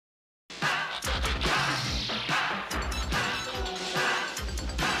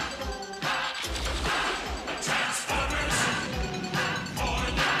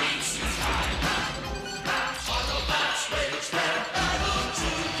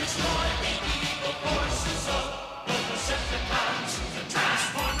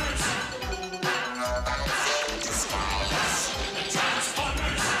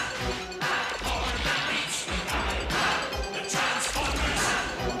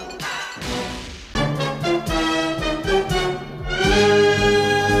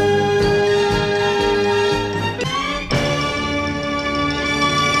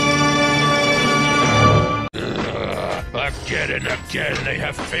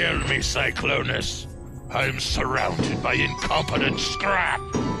failed me, Cyclonus. I'm surrounded by incompetent scrap.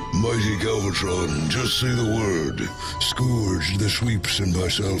 Mighty Galvatron, just say the word. Scourge, the sweeps, and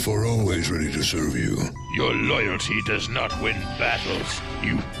myself are always ready to serve you. Your loyalty does not win battles.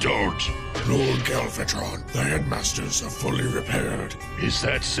 You don't. Lord Galvatron, the Headmasters are fully repaired. Is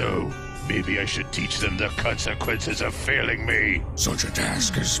that so? Maybe I should teach them the consequences of failing me. Such a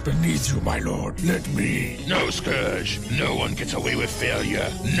task is beneath you, my lord. Let me. No, Scourge. No one gets away with failure.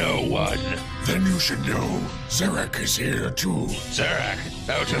 No one. Then you should know. Zarek is here, too. Zarek,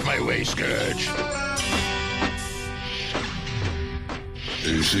 out of my way, Scourge.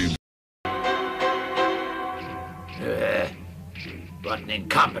 You see... What an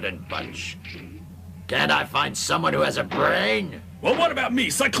incompetent bunch. Can't I find someone who has a brain? Well, what about me,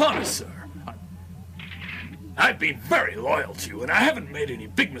 Cyclonus, sir? I've been very loyal to you, and I haven't made any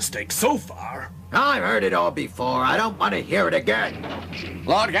big mistakes so far. I've heard it all before. I don't want to hear it again.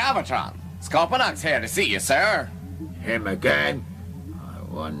 Lord Galvatron, Scourge's here to see you, sir. Him again? I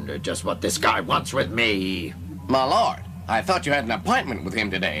wonder just what this guy wants with me. My lord, I thought you had an appointment with him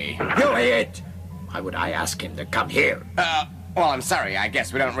today. You idiot! Why would I ask him to come here? Well, I'm sorry. I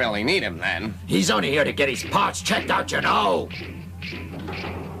guess we don't really need him then. He's only here to get his parts checked out, you know.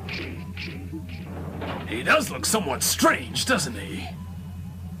 He does look somewhat strange, doesn't he?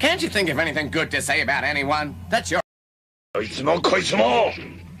 Can't you think of anything good to say about anyone? That's your... こいつもこいつも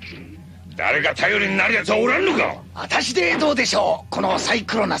誰が頼りになる奴はおらんのか。私でどうでしょう、このサイ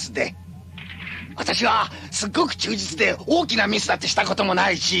クロナスで。私はすっごく忠実で大きなミスだってしたこともな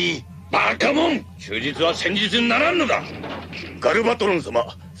いし。バカモン、忠実は戦術にならんのだ。ガルバトロン様、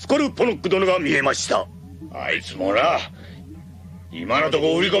スコルポノック殿が見えました。あいつもな、今のと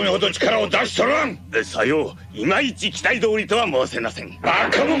こ売り込みほど力を出しとらん。さよう、いまいち期待通りとは申せません。バ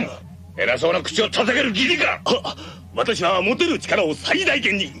カモン、偉そうな口を叩ける義理か。私は持てる力を最大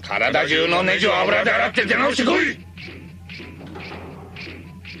限に。体中のネジを油で洗って出直してこい。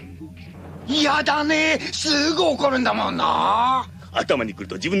嫌だね、すぐ怒るんだもんな。頭にくる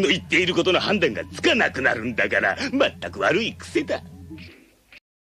と自分の言っていることの判断がつかなくなるんだから、まったく悪い癖だ。